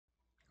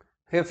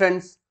Hey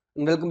friends,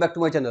 and welcome back to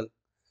my channel.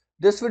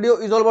 This video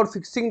is all about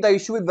fixing the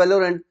issue with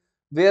Valorant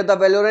where the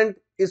Valorant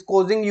is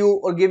causing you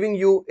or giving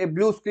you a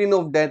blue screen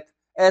of death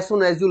as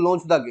soon as you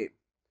launch the game.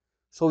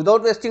 So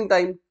without wasting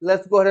time,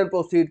 let's go ahead and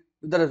proceed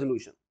with the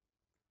resolution.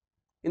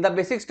 In the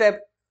basic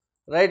step,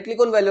 right click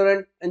on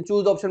Valorant and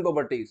choose the option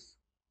properties.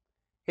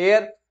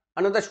 Here,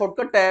 under the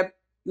shortcut tab,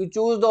 you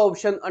choose the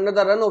option under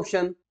the run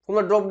option. From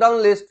the drop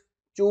down list,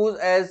 choose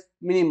as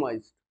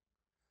minimized.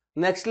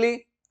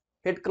 Nextly,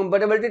 hit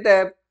compatibility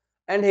tab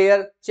and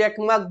here check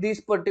mark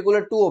these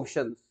particular two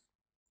options.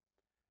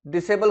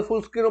 Disable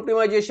full screen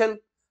optimization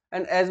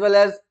and as well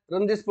as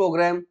run this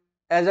program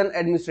as an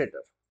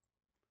administrator.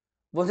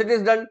 Once it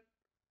is done,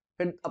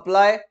 hit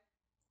apply,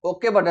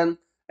 OK button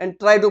and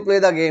try to play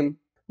the game.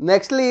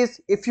 Nextly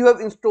is if you have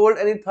installed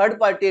any third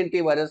party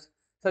antivirus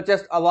such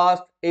as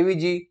Avast,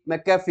 AVG,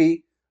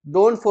 McAfee,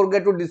 don't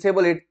forget to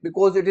disable it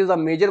because it is a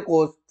major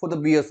cause for the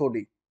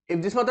BSOD.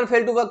 If this method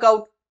failed to work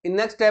out, in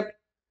next step,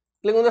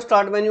 click on the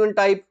start menu and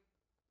type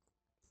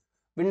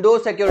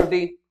Windows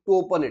Security to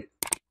open it.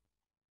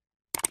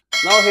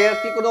 Now here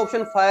click on the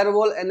option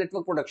Firewall and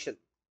Network Protection.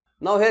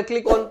 Now here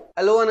click on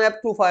Allow an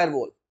app to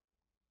Firewall.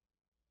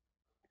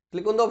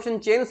 Click on the option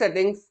Change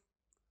Settings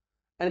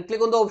and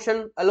click on the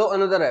option Allow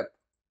another app.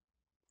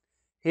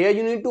 Here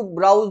you need to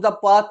browse the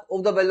path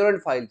of the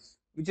Valorant files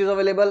which is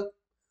available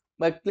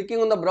by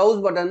clicking on the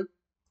Browse button.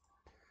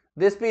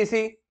 This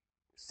PC,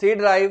 C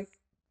drive,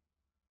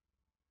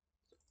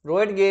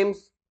 Riot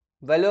Games,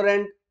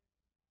 Valorant,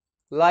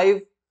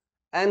 Live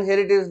and here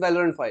it is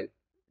Valorant file.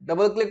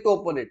 Double click to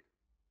open it.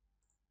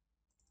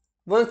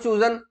 Once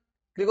chosen,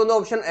 click on the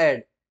option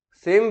Add.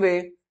 Same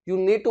way, you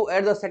need to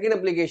add the second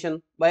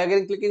application by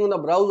again clicking on the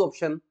Browse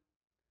option.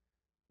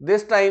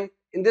 This time,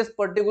 in this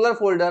particular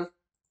folder,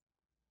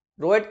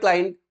 Riot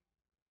Client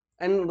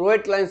and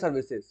Riot Client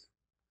Services.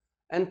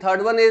 And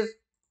third one is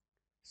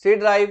C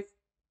Drive,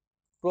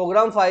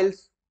 Program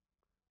Files,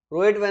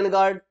 Riot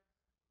Vanguard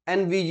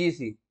and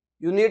VGC.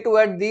 You need to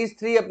add these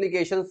three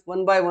applications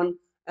one by one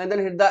and then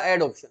hit the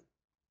Add option.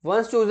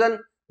 Once chosen,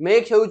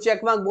 make sure you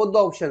check mark both the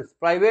options,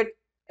 private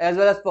as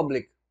well as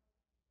public.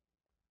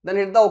 Then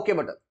hit the OK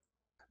button.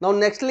 Now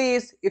nextly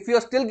is if you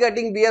are still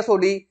getting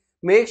BSOD,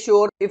 make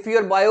sure if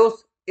your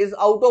BIOS is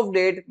out of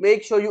date,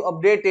 make sure you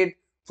update it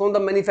from the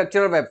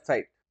manufacturer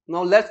website.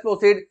 Now let's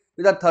proceed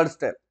with the third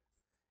step.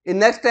 In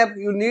next step,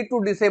 you need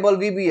to disable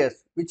VBS,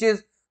 which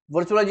is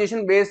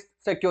virtualization based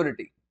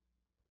security.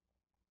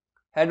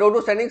 Head over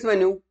to settings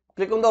menu,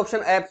 click on the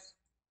option apps,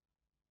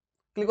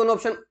 click on the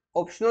option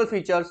optional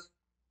features,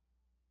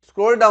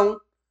 scroll down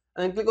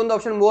and click on the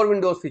option more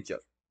Windows feature.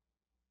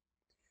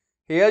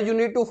 Here you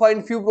need to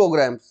find few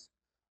programs.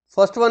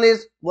 First one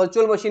is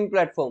virtual machine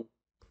platform.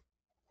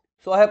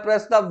 So I have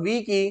pressed the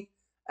V key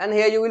and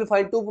here you will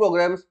find two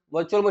programs,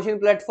 virtual machine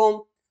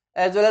platform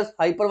as well as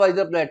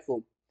hypervisor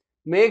platform.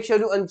 Make sure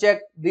you uncheck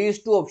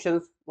these two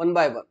options one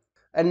by one.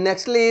 And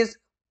nextly is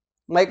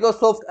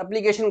Microsoft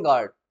application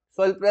guard.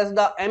 So I'll press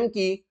the M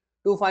key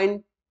to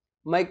find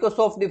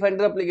Microsoft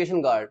Defender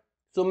application guard.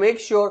 So make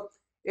sure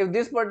if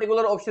this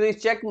particular option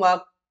is check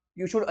mark,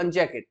 you should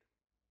uncheck it.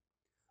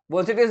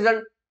 Once it is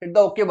done, hit the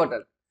OK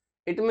button.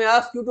 It may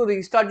ask you to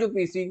restart your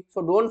PC,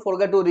 so don't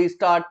forget to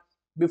restart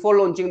before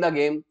launching the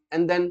game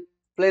and then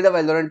play the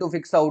Valorant to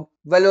fix out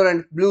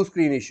Valorant blue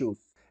screen issues.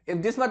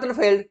 If this method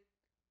failed,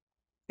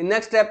 in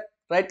next step,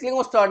 right click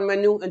on start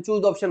menu and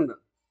choose the option run.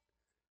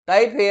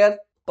 Type here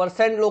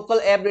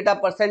 %local app data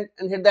 %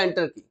 and hit the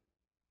enter key.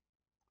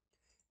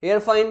 Here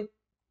find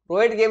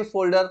Riot Games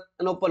folder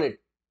and open it.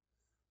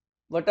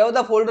 Whatever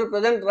the folder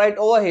present right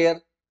over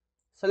here,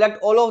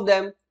 select all of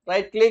them,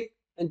 right click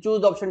and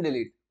choose the option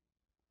delete.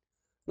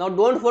 Now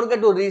don't forget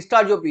to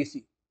restart your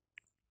PC.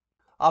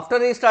 After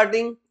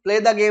restarting, play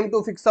the game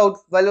to fix out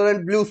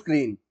Valorant blue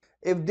screen.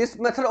 If this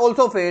method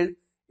also failed,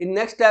 in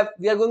next step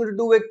we are going to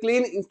do a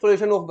clean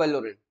installation of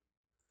Valorant.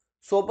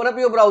 So open up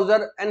your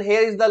browser and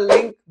here is the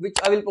link which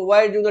I will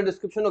provide you in the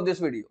description of this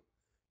video.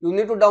 You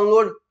need to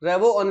download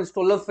Revo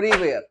Uninstaller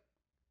freeware.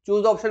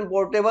 Choose the option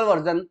portable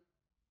version.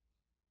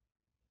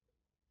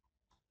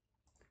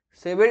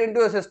 Save it into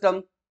your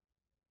system.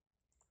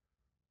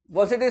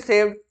 Once it is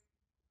saved,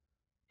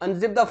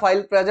 unzip the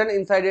file present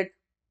inside it.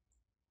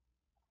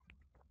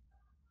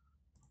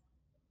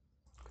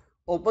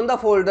 Open the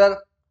folder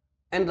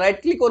and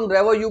right click on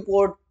Revo U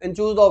port and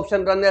choose the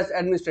option run as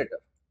administrator.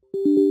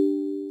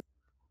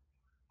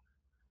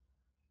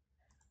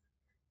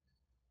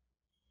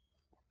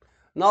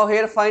 Now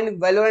here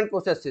find Valorant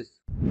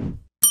processes.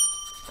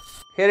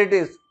 Here it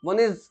is. One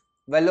is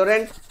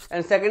Valorant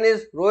and second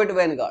is Riot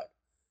Vanguard.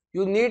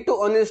 You need to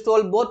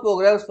uninstall both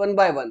programs one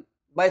by one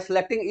by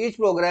selecting each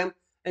program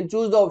and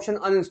choose the option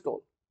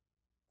uninstall.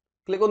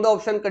 Click on the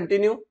option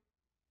continue.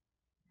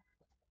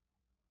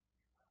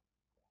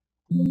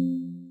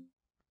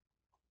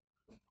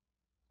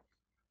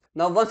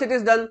 Now once it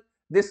is done,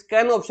 this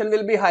scan option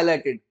will be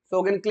highlighted.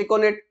 So again click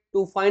on it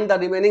to find the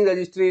remaining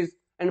registries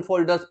and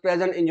folders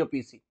present in your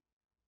PC.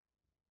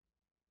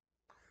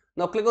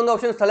 Now click on the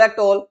option select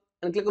all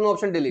and click on the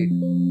option delete.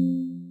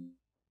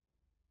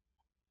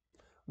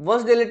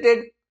 Once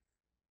deleted,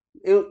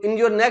 in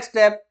your next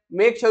step,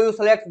 make sure you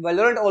select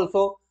Valorant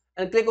also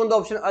and click on the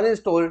option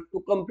uninstall to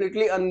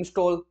completely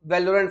uninstall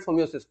Valorant from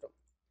your system.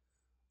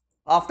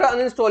 After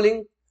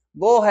uninstalling,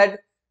 go ahead,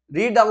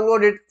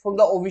 re-download it from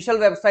the official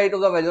website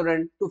of the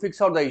Valorant to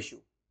fix out the issue.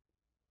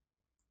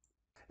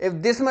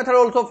 If this method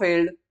also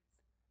failed,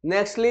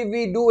 nextly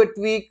we do a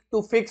tweak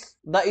to fix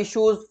the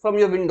issues from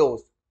your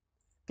Windows.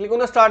 Click on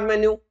the start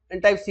menu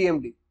and type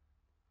CMD.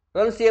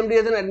 Run CMD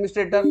as an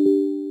administrator.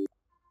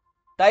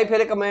 Type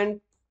here a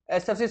command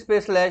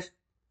sfc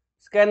 /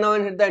 scan now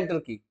and hit the enter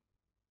key.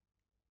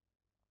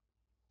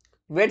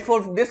 Wait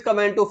for this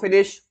command to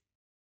finish.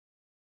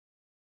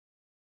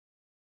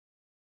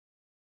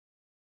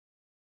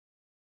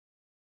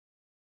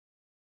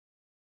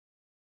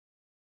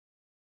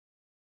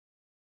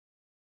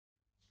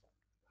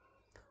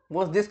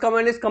 Once this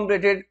command is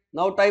completed,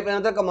 now type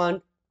another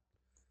command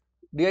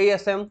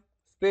dism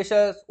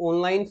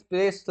online /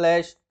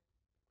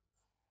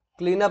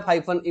 cleanup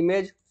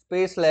 -image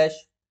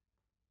 /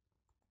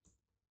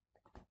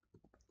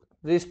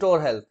 restore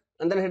health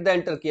and then hit the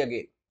enter key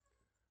again.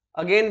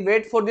 Again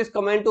wait for this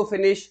command to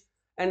finish,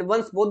 and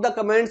once both the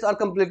commands are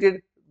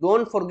completed,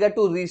 don't forget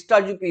to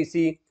restart your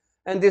PC,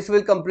 and this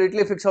will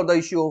completely fix out the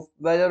issue of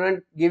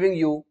Valorant giving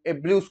you a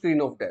blue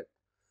screen of death.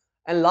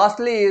 And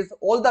lastly is,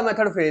 all the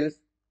method fails,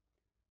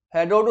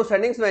 head over to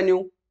settings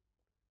menu,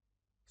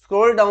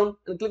 scroll down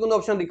and click on the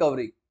option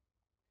recovery.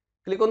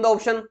 Click on the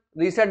option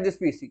reset this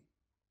PC.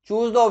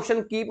 Choose the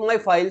option keep my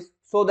files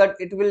so that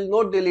it will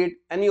not delete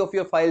any of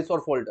your files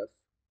or folders.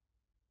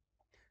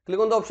 Click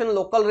on the option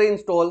local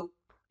reinstall.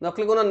 Now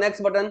click on the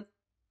next button.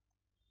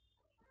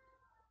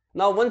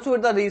 Now once you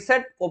hit the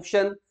reset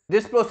option,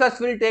 this process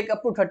will take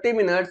up to 30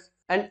 minutes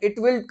and it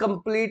will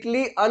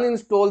completely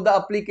uninstall the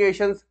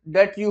applications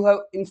that you have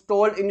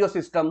installed in your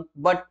system,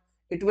 but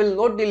it will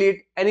not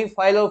delete any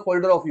file or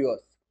folder of yours.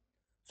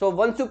 So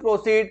once you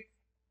proceed,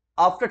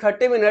 after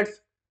 30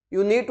 minutes,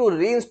 you need to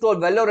reinstall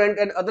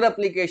Valorant and other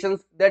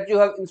applications that you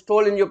have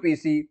installed in your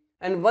PC,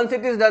 and once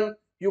it is done,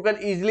 you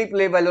can easily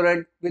play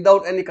Valorant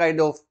without any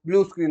kind of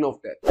blue screen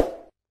of death.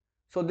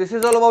 So this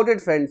is all about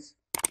it, friends.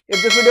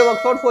 If this video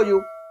works out for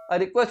you, I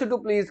request you to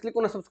please click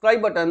on the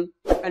subscribe button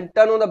and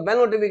turn on the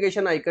bell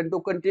notification icon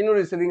to continue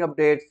receiving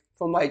updates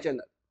from my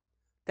channel.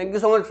 Thank you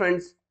so much,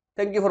 friends.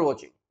 Thank you for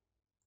watching.